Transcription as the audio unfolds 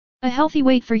A healthy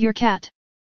weight for your cat.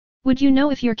 Would you know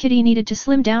if your kitty needed to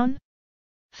slim down?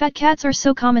 Fat cats are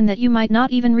so common that you might not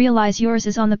even realize yours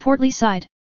is on the portly side.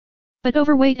 But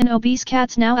overweight and obese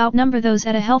cats now outnumber those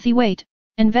at a healthy weight,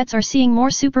 and vets are seeing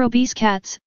more super-obese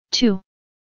cats, too.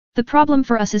 The problem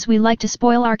for us is we like to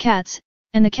spoil our cats,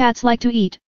 and the cats like to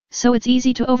eat, so it's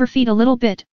easy to overfeed a little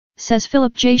bit, says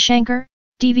Philip J. Shankar,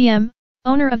 DVM,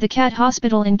 owner of the Cat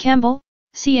Hospital in Campbell,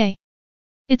 CA.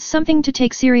 It's something to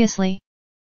take seriously.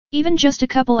 Even just a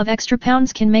couple of extra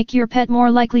pounds can make your pet more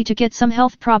likely to get some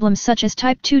health problems such as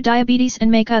type 2 diabetes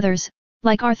and make others,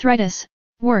 like arthritis,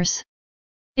 worse.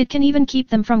 It can even keep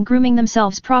them from grooming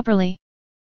themselves properly.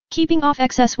 Keeping off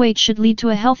excess weight should lead to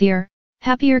a healthier,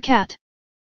 happier cat.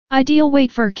 Ideal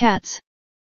weight for cats.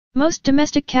 Most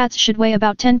domestic cats should weigh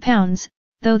about 10 pounds,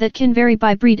 though that can vary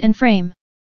by breed and frame.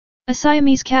 A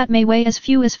Siamese cat may weigh as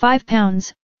few as 5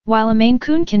 pounds, while a Maine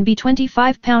Coon can be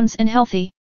 25 pounds and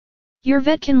healthy. Your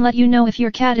vet can let you know if your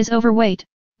cat is overweight,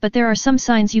 but there are some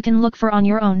signs you can look for on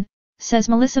your own, says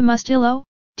Melissa Mustillo,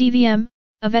 DVM,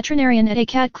 a veterinarian at a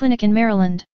cat clinic in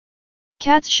Maryland.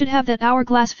 Cats should have that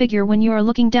hourglass figure when you are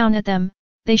looking down at them,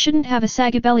 they shouldn't have a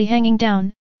saggy belly hanging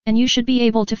down, and you should be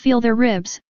able to feel their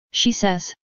ribs, she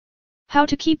says. How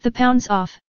to keep the pounds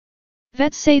off?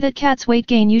 Vets say that cats' weight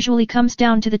gain usually comes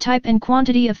down to the type and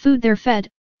quantity of food they're fed,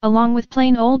 along with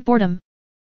plain old boredom.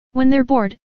 When they're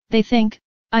bored, they think,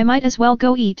 I might as well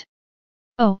go eat.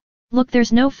 Oh, look,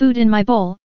 there's no food in my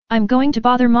bowl, I'm going to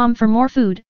bother mom for more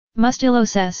food, Mustillo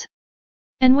says.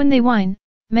 And when they whine,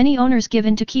 many owners give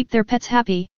in to keep their pets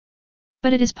happy.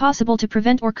 But it is possible to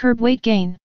prevent or curb weight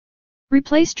gain.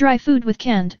 Replace dry food with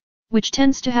canned, which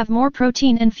tends to have more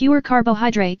protein and fewer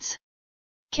carbohydrates.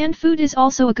 Canned food is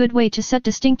also a good way to set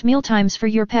distinct mealtimes for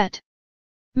your pet.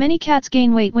 Many cats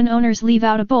gain weight when owners leave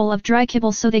out a bowl of dry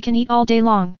kibble so they can eat all day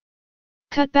long.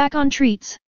 Cut back on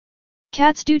treats.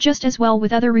 Cats do just as well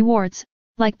with other rewards,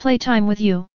 like playtime with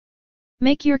you.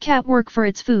 Make your cat work for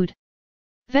its food.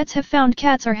 Vets have found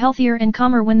cats are healthier and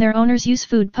calmer when their owners use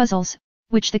food puzzles,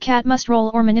 which the cat must roll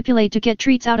or manipulate to get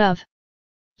treats out of.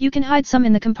 You can hide some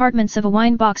in the compartments of a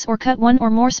wine box or cut one or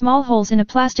more small holes in a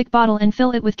plastic bottle and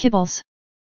fill it with kibbles.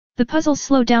 The puzzles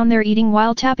slow down their eating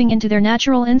while tapping into their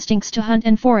natural instincts to hunt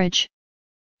and forage.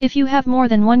 If you have more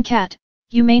than one cat,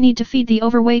 you may need to feed the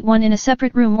overweight one in a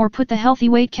separate room or put the healthy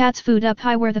weight cat's food up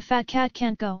high where the fat cat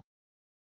can't go.